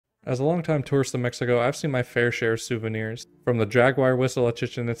As a longtime tourist in Mexico, I've seen my fair share of souvenirs. From the Jaguar whistle at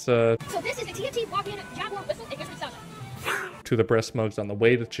Chichen Itza So this is the TNT walk-in Jaguar whistle at Yosemite. to the breast mugs on the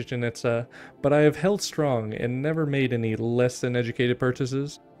way to Chichen Itza, but I have held strong and never made any less than educated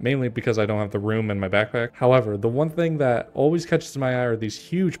purchases, mainly because I don't have the room in my backpack. However, the one thing that always catches my eye are these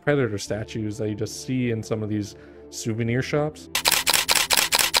huge predator statues that you just see in some of these souvenir shops.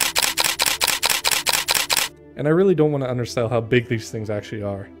 And I really don't want to undersell how big these things actually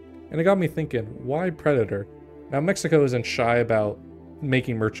are. And it got me thinking, why Predator? Now, Mexico isn't shy about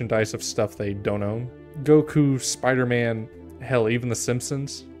making merchandise of stuff they don't own. Goku, Spider-Man, hell, even The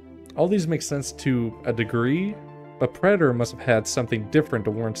Simpsons. All these make sense to a degree, but Predator must have had something different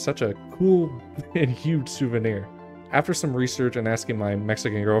to warrant such a cool and huge souvenir. After some research and asking my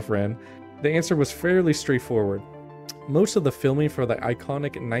Mexican girlfriend, the answer was fairly straightforward. Most of the filming for the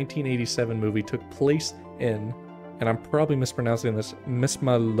iconic 1987 movie took place in, and I'm probably mispronouncing this,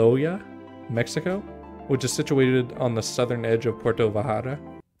 Mismaloya, Mexico, which is situated on the southern edge of Puerto Vallarta.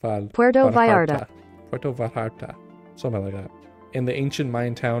 Puerto Vallarta. Puerto Vallarta, something like that, in the ancient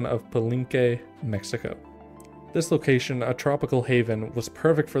Mayan town of Palenque, Mexico. This location, a tropical haven, was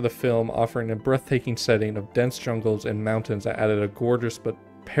perfect for the film, offering a breathtaking setting of dense jungles and mountains that added a gorgeous but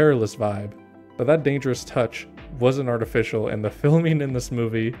perilous vibe. But that dangerous touch wasn't artificial, and the filming in this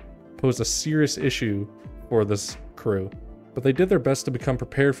movie posed a serious issue for this crew. But they did their best to become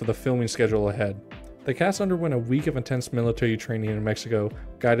prepared for the filming schedule ahead. The cast underwent a week of intense military training in Mexico,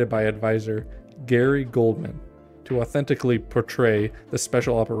 guided by advisor Gary Goldman, to authentically portray the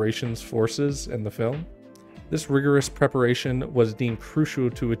Special Operations Forces in the film. This rigorous preparation was deemed crucial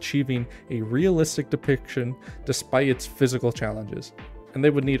to achieving a realistic depiction despite its physical challenges, and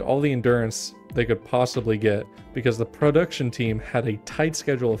they would need all the endurance they could possibly get because the production team had a tight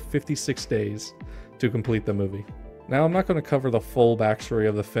schedule of 56 days to complete the movie. Now, I'm not going to cover the full backstory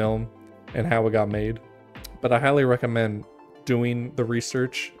of the film and how it got made, but I highly recommend doing the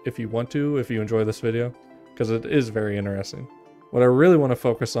research if you want to, if you enjoy this video, because it is very interesting. What I really want to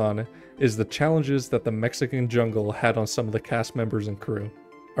focus on is the challenges that the Mexican jungle had on some of the cast members and crew.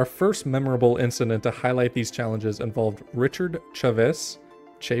 Our first memorable incident to highlight these challenges involved Richard Chavez,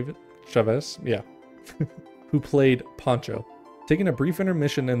 yeah, who played Pancho. Taking a brief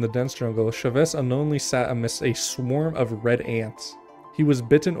intermission in the dense jungle, Chavez unknowingly sat amidst a swarm of red ants. He was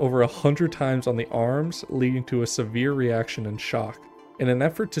bitten over 100 times on the arms, leading to a severe reaction and shock. In an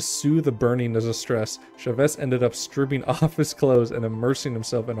effort to soothe the burning of distress, Chavez ended up stripping off his clothes and immersing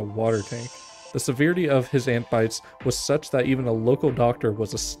himself in a water tank. The severity of his ant bites was such that even a local doctor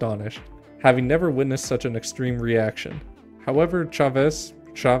was astonished, having never witnessed such an extreme reaction. However, Chavez,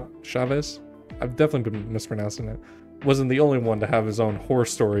 I've definitely been mispronouncing it, wasn't the only one to have his own horror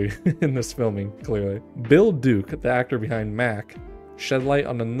story in this filming, clearly. Bill Duke, the actor behind Mac, shed light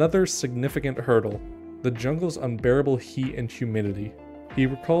on another significant hurdle: the jungle's unbearable heat and humidity. He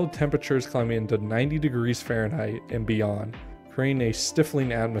recalled temperatures climbing into 90 degrees Fahrenheit and beyond, creating a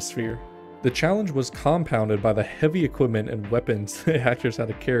stifling atmosphere. The challenge was compounded by the heavy equipment and weapons the actors had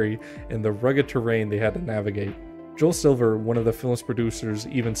to carry and the rugged terrain they had to navigate. Joel Silver, one of the film's producers,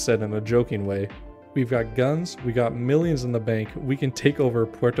 even said in a joking way, "We've got guns, we got millions in the bank, we can take over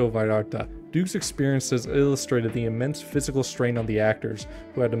Puerto Vallarta." Duke's experiences illustrated the immense physical strain on the actors,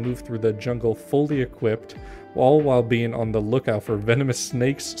 who had to move through the jungle fully equipped, all while being on the lookout for venomous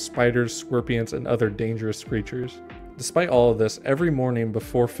snakes, spiders, scorpions, and other dangerous creatures. Despite all of this, every morning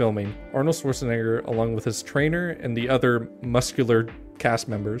before filming, Arnold Schwarzenegger, along with his trainer and the other muscular cast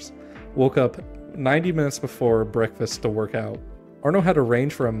members, woke up 90 minutes before breakfast to work out. Arnold had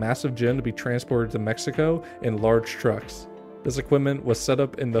arranged for a massive gym to be transported to Mexico in large trucks. This equipment was set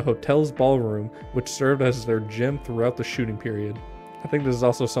up in the hotel's ballroom, which served as their gym throughout the shooting period. I think this is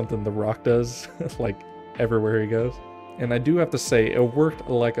also something The Rock does, like everywhere he goes. And I do have to say, it worked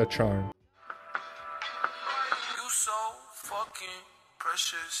like a charm. You so fucking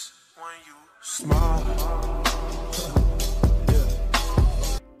precious when you smile.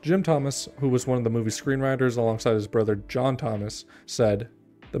 Jim Thomas, who was one of the movie's screenwriters alongside his brother John Thomas, said,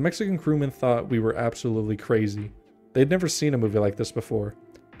 "The Mexican crewmen thought we were absolutely crazy. They'd never seen a movie like this before.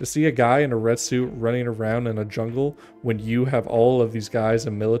 To see a guy in a red suit running around in a jungle when you have all of these guys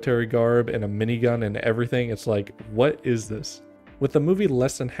in military garb and a minigun and everything, it's like, what is this?" With the movie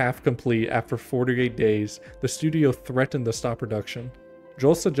less than half complete after 48 days, the studio threatened to stop production.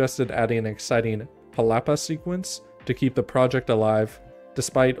 Joel suggested adding an exciting palapa sequence to keep the project alive,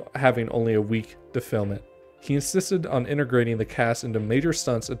 despite having only a week to film it. He insisted on integrating the cast into major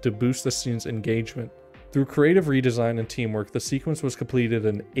stunts to boost the scene's engagement. Through creative redesign and teamwork, the sequence was completed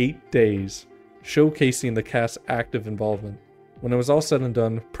in 8 days, showcasing the cast's active involvement. When it was all said and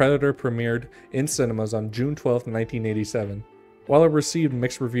done, Predator premiered in cinemas on June 12, 1987. While it received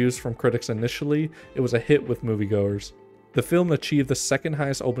mixed reviews from critics initially, it was a hit with moviegoers. The film achieved the second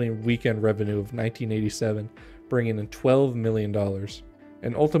highest opening weekend revenue of 1987, bringing in $12 million,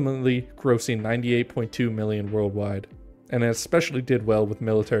 and ultimately grossing $98.2 million worldwide. And it especially did well with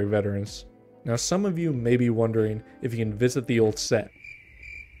military veterans. Now some of you may be wondering if you can visit the old set.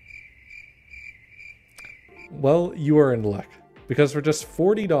 Well, you are in luck, because for just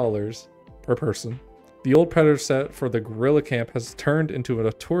 $40 per person, the old Predator set for the guerrilla camp has turned into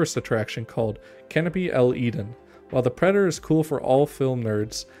a tourist attraction called Canopy El Eden. While the Predator is cool for all film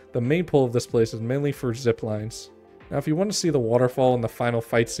nerds, the main pull of this place is mainly for zip lines. Now if you want to see the waterfall and the final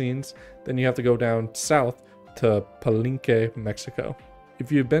fight scenes, then you have to go down south to Palenque, Mexico.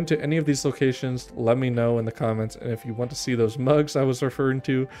 If you've been to any of these locations, let me know in the comments, and if you want to see those mugs I was referring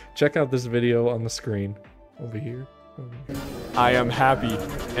to, check out this video on the screen. Over here. I am happy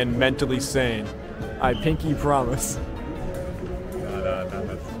and mentally sane. I pinky promise.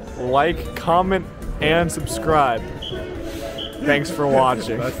 Like, comment, and subscribe. Thanks for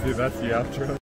watching. That's the outro.